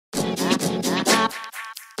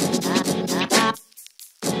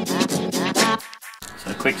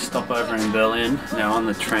quick stopover in Berlin, now on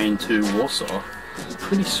the train to Warsaw.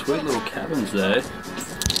 Pretty sweet little cabins there.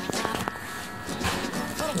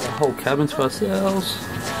 Got a whole cabin to ourselves.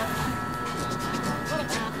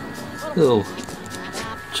 Little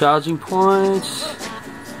charging points.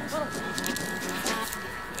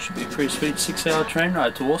 Should be a pretty sweet 6-hour train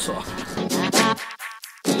ride to Warsaw.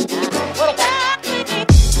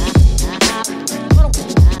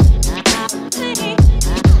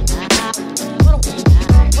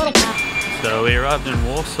 So we arrived in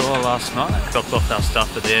Warsaw last night, dropped off our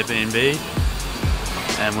stuff at the Airbnb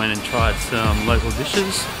and went and tried some local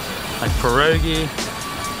dishes like pierogi,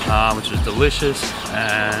 which was delicious,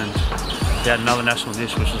 and we had another national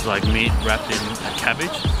dish which was like meat wrapped in a cabbage.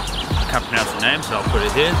 I can't pronounce the name, so I'll put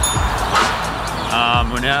it here.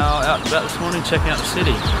 We're now out and about this morning checking out the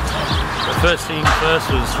city. The first thing first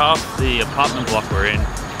was half the apartment block we're in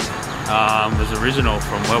was original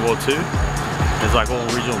from World War II. There's like all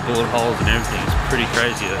original bullet holes and everything. It's pretty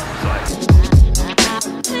crazy. It's like...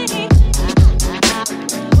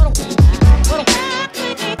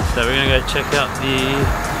 So we're gonna go check out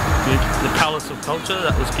the Palace of Culture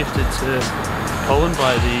that was gifted to Poland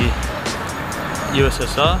by the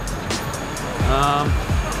USSR.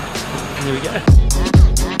 Here we go.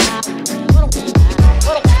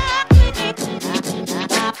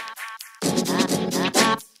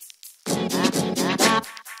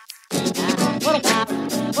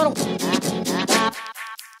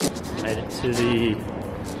 Made it to the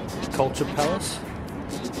Culture Palace.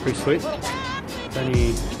 Pretty sweet. It's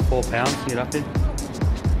only £4 to get up in.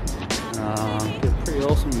 Get a pretty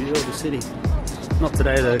awesome view of the city. Not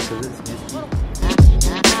today though, because it's misty.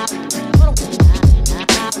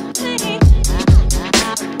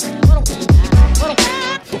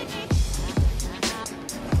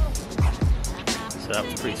 So that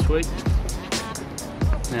was pretty sweet.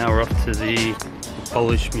 Now we're off to the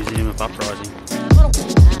Polish Museum of Uprising.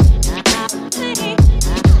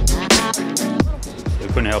 So we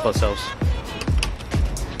couldn't help ourselves.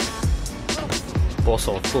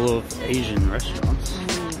 Warsaw full of Asian restaurants.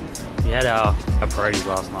 We had our pierogi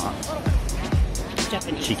last night.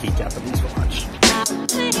 Cheeky Japanese lunch.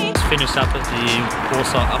 Just finished up at the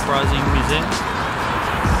Warsaw Uprising Museum.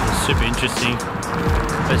 It was super interesting.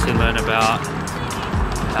 Basically learned about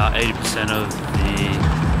how 80% of the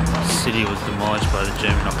city was demolished by the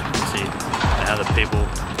German occupancy and how the people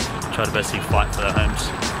tried to basically fight for their homes.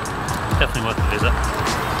 Definitely worth a visit.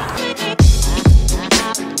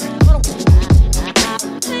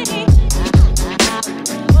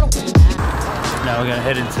 Now we're going to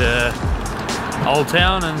head into Old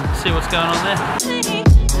Town and see what's going on there.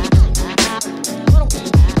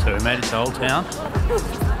 So we made it to Old Town.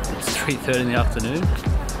 It's 3:30 in the afternoon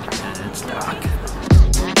and it's dark.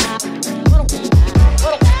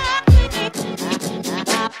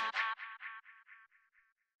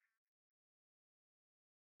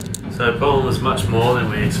 So Poland was much more than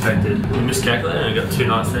we expected. We miscalculated and got 2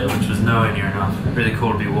 nights there, which was nowhere near enough. Really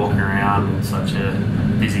cool to be walking around in such a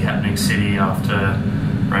busy happening city after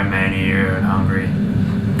Romania and Hungary,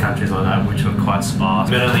 countries like that, which were quite sparse.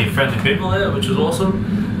 We met only friendly people there, which was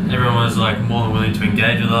awesome. Everyone was like more than willing to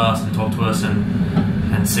engage with us and talk to us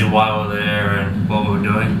and see why we were there and what we were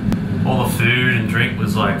doing. All the food and drink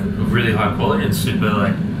was like really high quality and super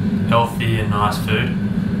like healthy and nice food.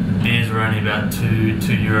 Beers were only about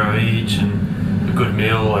 €2 each, and a good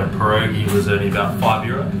meal like pierogi was only about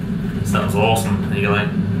 €5. So that was awesome. You get like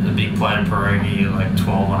a big plate of pierogi, like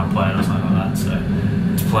 12 on a plate or something like that. So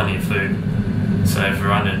it's plenty of food. So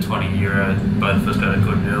for under €20, both of us got a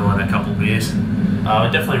good meal and a couple of beers. I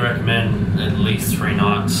would definitely recommend at least 3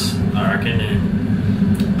 nights, I reckon, in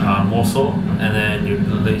Warsaw, and then you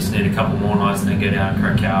at least need a couple more nights and then get out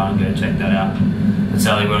Krakow and go check that out. And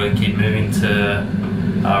sadly we're going to keep moving to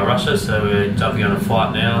Russia, so we're jumping on a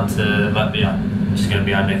flight now to Latvia, which is going to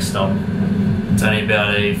be our next stop. It's only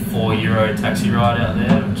about a €4 taxi ride out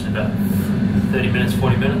there, which is about 30 minutes,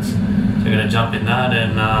 40 minutes. So we're going to jump in that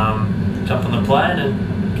and jump on the plane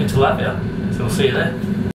and get to Latvia. So we'll see you there.